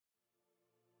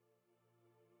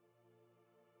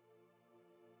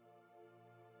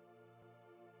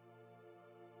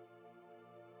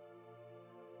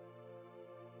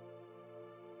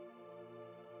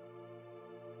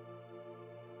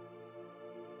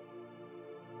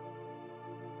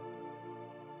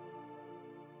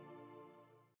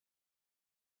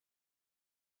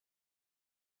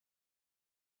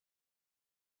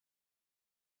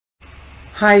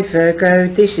Hi Virgo,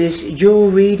 this is your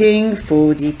reading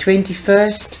for the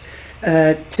 21st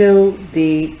till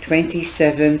the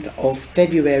 27th of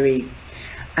February,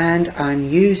 and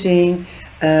I'm using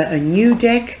a new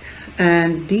deck,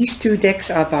 and these two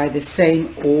decks are by the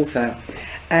same author,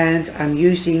 and I'm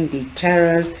using the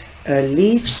Tarot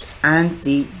Leaves and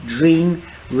the Dream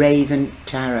Raven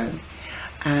Tarot,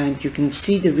 and you can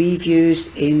see the reviews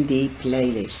in the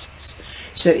playlists.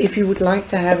 So if you would like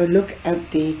to have a look at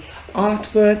the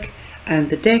artwork and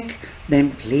the deck,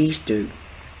 then please do.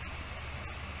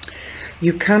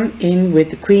 You come in with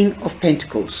the Queen of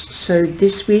Pentacles, so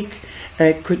this week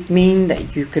could mean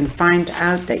that you can find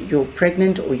out that you're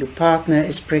pregnant or your partner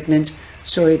is pregnant.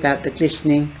 Sorry about the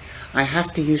glistening, I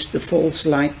have to use the false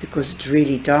light because it's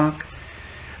really dark.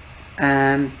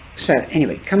 So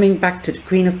anyway, coming back to the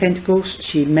Queen of Pentacles,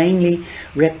 she mainly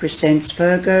represents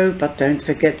Virgo, but don't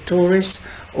forget Taurus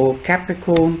or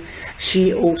Capricorn.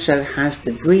 She also has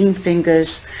the green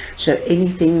fingers, so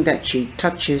anything that she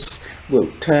touches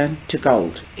will turn to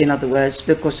gold. In other words,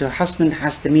 because her husband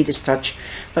has the Midas touch,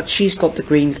 but she's got the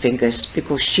green fingers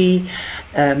because she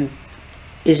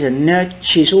is a nerd.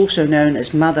 She's also known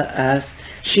as Mother Earth.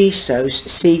 She sows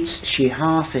seeds, she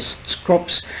harvests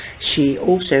crops. She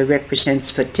also represents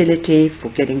fertility, for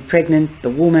getting pregnant, the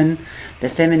woman, the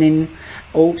feminine.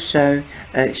 Also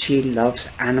she loves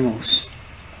animals.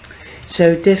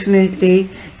 So definitely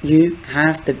you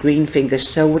have the green fingers,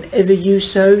 so whatever you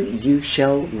sow you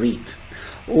shall reap.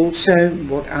 Also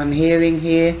what I'm hearing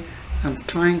here, I'm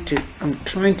trying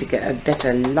to get a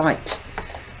better light.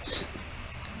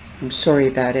 I'm sorry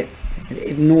about it,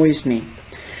 it annoys me.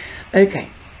 Okay,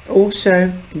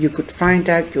 also you could find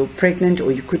out you're pregnant,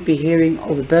 or you could be hearing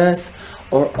of a birth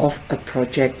or of a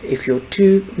project if you're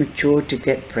too mature to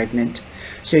get pregnant.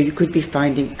 So you could be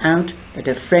finding out that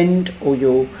a friend or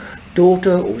your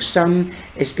daughter or son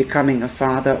is becoming a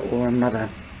father or a mother.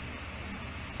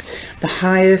 The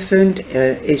Hierophant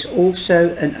is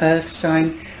also an earth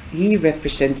sign. He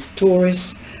represents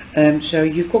Taurus. So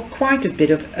you've got quite a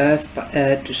bit of earth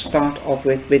to start off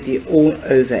with the all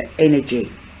over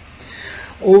energy.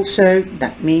 Also,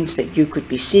 that means that you could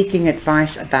be seeking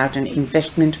advice about an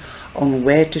investment, on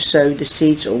where to sow the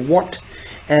seeds, or what,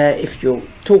 if you're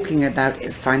talking about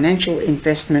a financial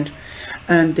investment.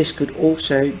 This could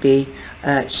also be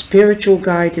spiritual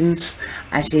guidance,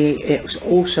 as he is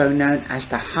also known as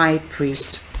the High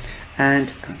Priest,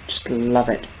 and I just love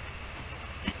it.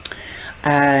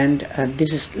 And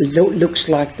this is looks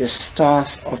like the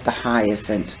staff of the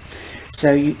Hierophant.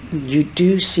 So you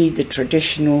do see the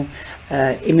traditional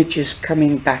images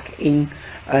coming back in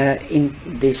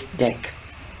this deck.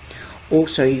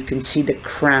 Also you can see the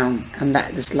crown, and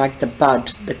that is like the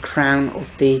bud, the crown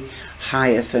of the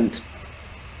Hierophant.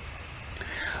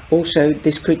 Also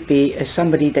this could be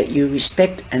somebody that you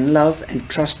respect and love and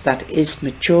trust, that is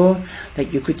mature,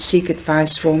 that you could seek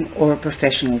advice from, or a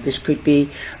professional. This could be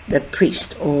the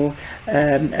priest or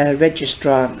a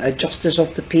registrar, a justice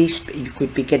of the peace. You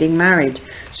could be getting married,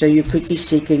 so you could be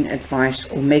seeking advice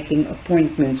or making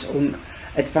appointments, or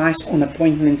advice on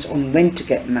appointments on when to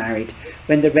get married,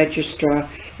 when the registrar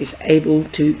is able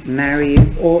to marry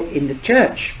you, or in the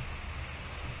church.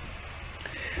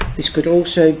 This could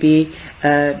also be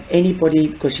anybody,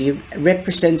 because he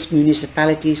represents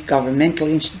municipalities, governmental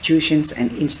institutions,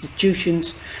 and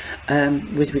institutions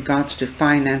with regards to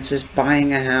finances,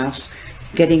 buying a house,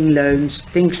 getting loans,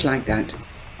 things like that.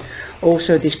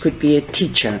 Also this could be a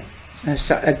teacher,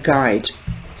 a guide.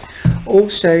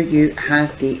 Also you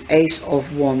have the Ace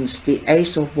of Wands. The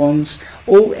Ace of Wands,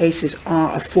 all aces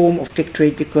are a form of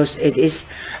victory, because it is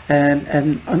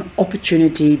an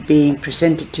opportunity being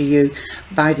presented to you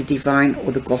by the divine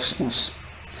or the cosmos.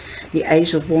 The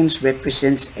Ace of Wands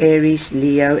represents Aries,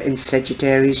 Leo and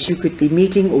Sagittarius. You could be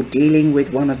meeting or dealing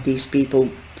with one of these people.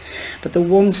 But the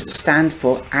Wands stand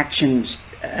for actions,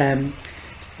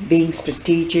 being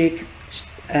strategic,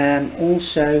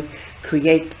 also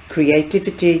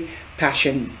creativity,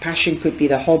 passion. Passion could be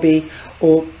the hobby,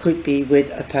 or could be with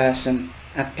a person.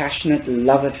 A passionate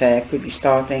love affair could be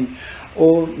starting,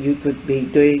 or you could be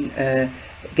doing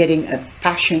getting a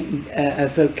passion, a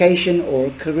vocation or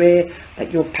a career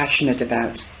that you're passionate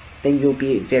about. Then you'll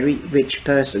be a very rich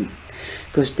person,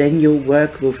 because then your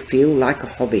work will feel like a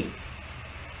hobby.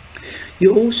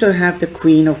 You also have the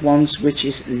Queen of Wands, which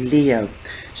is Leo.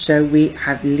 So we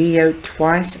have Leo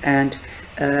twice, and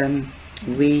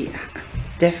we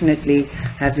definitely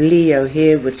have Leo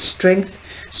here with strength.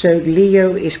 So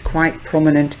Leo is quite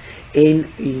prominent in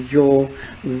your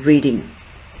reading.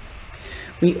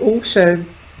 We also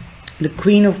The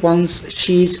Queen of Wands,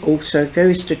 she's also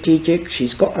very strategic.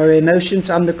 She's got her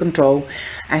emotions under control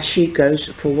as she goes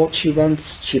for what she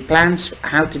wants. She plans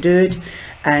how to do it,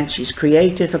 and she's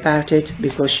creative about it,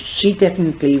 because she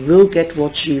definitely will get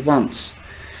what she wants.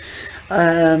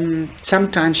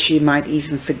 Sometimes she might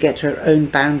even forget her own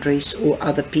boundaries or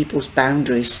other people's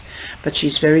boundaries, but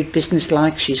she's very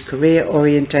businesslike, she's career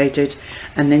orientated,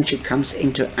 and then she comes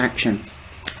into action.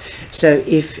 So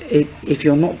if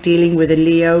you're not dealing with a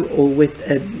Leo or with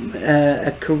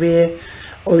a career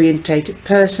orientated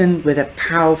person with a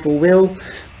powerful will,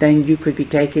 then you could be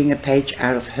taking a page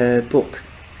out of her book,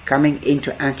 coming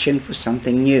into action for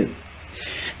something new.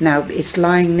 Now, it's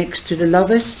lying next to the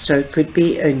Lovers, so it could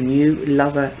be a new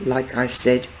lover, like I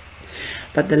said.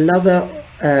 But the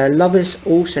Lovers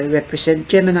also represent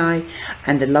Gemini,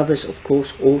 and the Lovers, of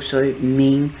course, also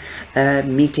mean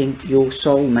meeting your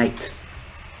soulmate,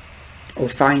 or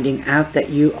finding out that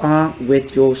you are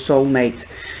with your soulmate.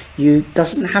 You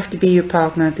doesn't have to be your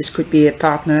partner. This could be a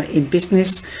partner in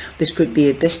business. This could be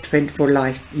a best friend for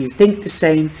life. You think the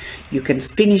same. You can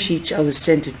finish each other's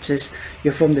sentences.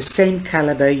 You're from the same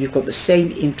caliber. You've got the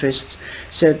same interests.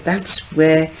 So that's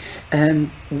where,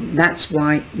 that's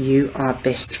why you are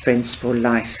best friends for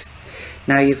life.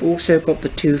 Now, you've also got the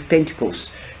Two of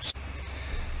Pentacles.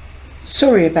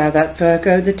 Sorry about that,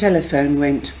 Virgo. The telephone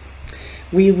went.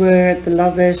 We were the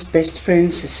Lovers, best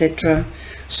friends, etc.,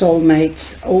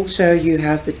 soulmates. Also, you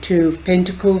have the Two of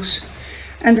Pentacles,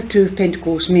 and the Two of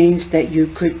Pentacles means that you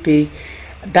could be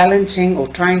balancing or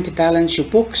trying to balance your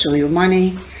books or your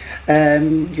money,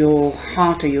 your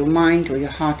heart or your mind, or your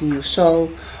heart and your soul,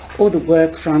 or the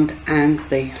work front and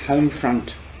the home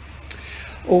front.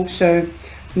 Also,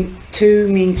 two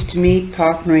means to me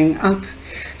partnering up.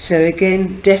 So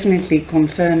again, definitely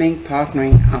confirming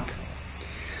partnering up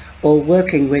or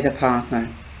working with a partner.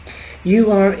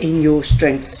 You are in your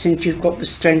strength, since you've got the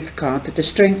Strength card. The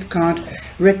Strength card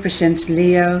represents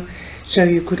Leo, so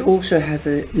you could also have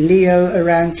a Leo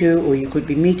around you, or you could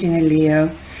be meeting a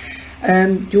Leo.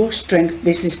 Your strength,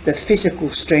 this is the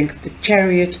physical strength. The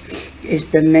Chariot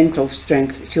is the mental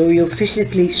strength. So you're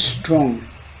physically strong,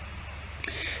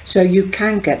 so you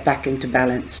can get back into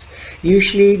balance.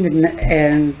 Usually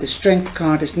the Strength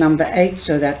card is number 8,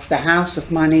 so that's the House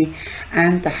of Money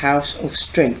and the House of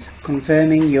Strength,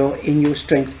 confirming you're in your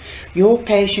strength. Your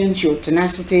patience, your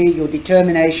tenacity, your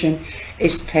determination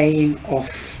is paying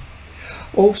off.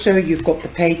 Also, you've got the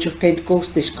Page of Pentacles.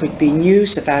 This could be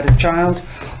news about a child,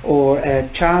 or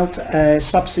child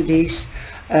subsidies,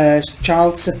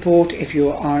 child support if you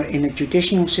are in a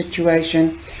judicial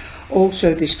situation.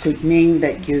 Also, this could mean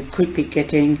that you could be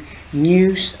getting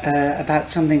news about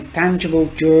something tangible,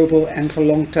 durable, and for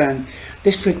long term.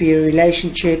 This could be a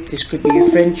relationship, this could be a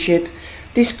friendship,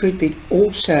 this could be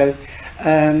also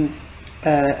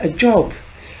a job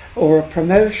or a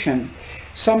promotion,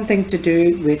 something to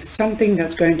do with something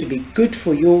that's going to be good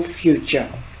for your future.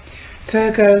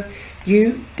 Virgo,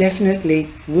 you definitely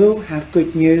will have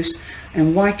good news.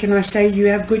 And why can I say you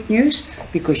have good news?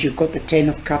 Because you've got the Ten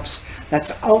of Cups.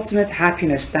 That's ultimate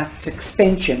happiness, that's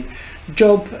expansion.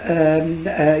 Job,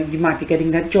 you might be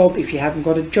getting that job if you haven't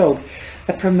got a job.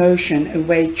 A promotion, a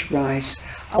wage rise,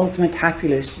 ultimate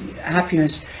happiness,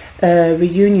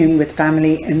 reunion with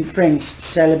family and friends,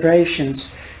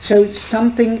 celebrations. So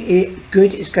something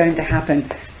good is going to happen.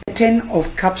 The Ten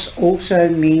of Cups also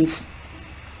means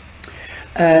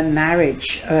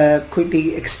marriage, could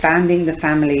be expanding the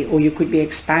family, or you could be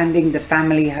expanding the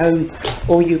family home,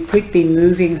 or you could be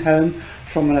moving home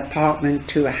from an apartment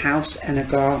to a house and a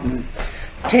garden.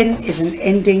 10 is an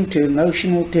ending to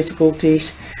emotional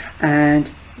difficulties, and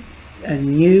a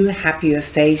new happier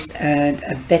face and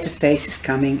a better face is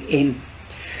coming in.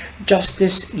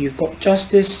 Justice, you've got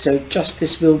justice, so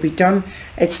justice will be done.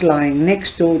 It's lying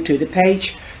next door to the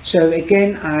page. So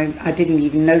again, I didn't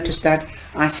even notice that.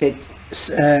 I said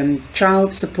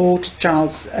child support,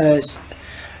 child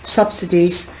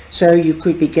subsidies, so you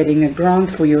could be getting a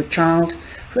grant for your child,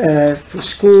 for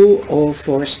school or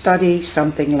for a study,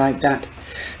 something like that.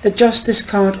 The Justice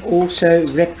card also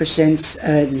represents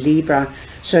Libra,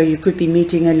 so you could be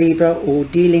meeting a Libra or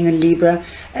dealing a Libra.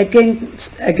 Again,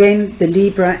 the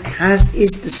Libra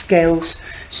is the scales,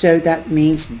 so that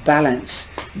means balance,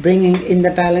 bringing in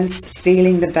the balance,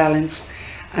 feeling the balance,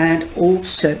 and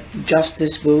also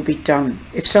justice will be done.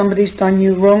 If somebody's done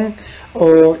you wrong,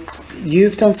 or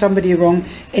you've done somebody wrong,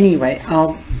 anyway,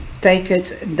 I'll take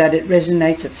it that it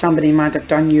resonates that somebody might have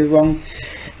done you wrong.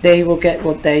 They will get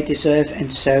what they deserve,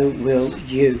 and so will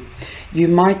you. You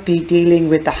might be dealing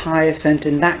with the Hierophant.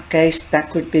 In that case, that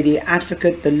could be the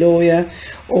advocate, the lawyer,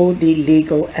 or the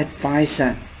legal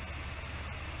advisor.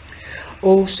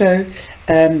 Also,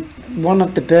 one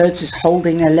of the birds is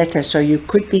holding a letter, so you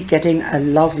could be getting a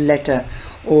love letter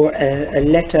or a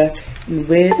letter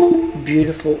with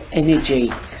beautiful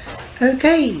energy.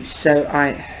 Okay, so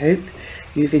I hope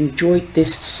you've enjoyed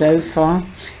this so far.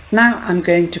 Now I'm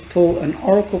going to pull an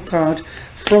oracle card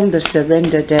from the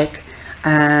Surrender deck,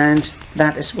 and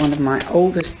that is one of my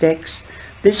oldest decks.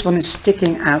 This one is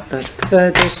sticking out the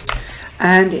furthest,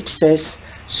 and it says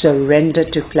surrender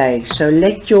to play. So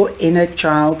let your inner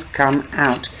child come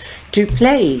out to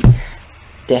play,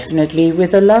 definitely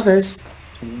with the lovers.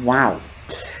 Wow.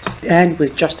 And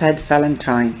we've just had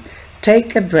Valentine.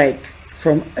 Take a break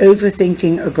from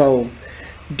overthinking a goal.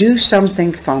 Do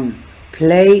something fun.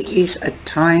 Play is a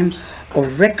time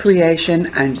of recreation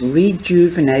and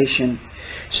rejuvenation.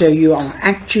 So you are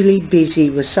actually busy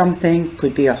with something,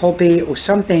 could be a hobby or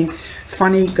something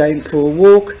funny, going for a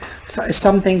walk,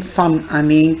 something fun, I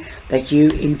mean, that you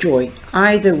enjoy,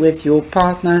 either with your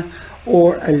partner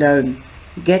or alone.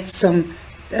 Get some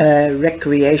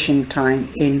recreation time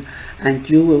in, and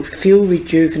you will feel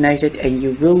rejuvenated, and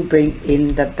you will bring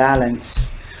in the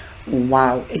balance.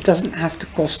 Wow, it doesn't have to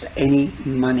cost any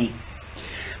money.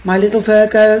 My little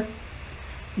Virgo,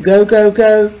 go, go,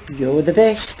 go, you're the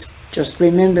best. Just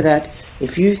remember that.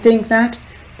 If you think that,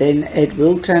 then it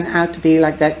will turn out to be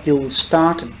like that. You'll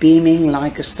start beaming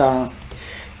like a star.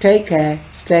 Take care,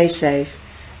 stay safe,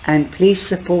 and please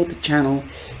support the channel.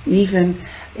 Even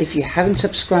if you haven't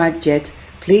subscribed yet,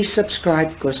 please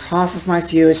subscribe, because half of my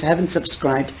viewers haven't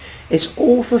subscribed. It's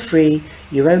all for free.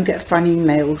 You won't get funny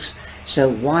emails, so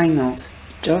why not?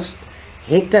 Just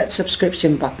hit that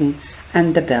subscription button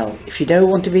and the bell. If you don't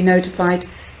want to be notified,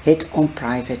 hit on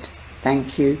private.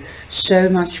 Thank you so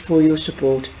much for your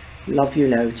support. Love you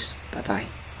loads. Bye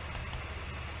bye.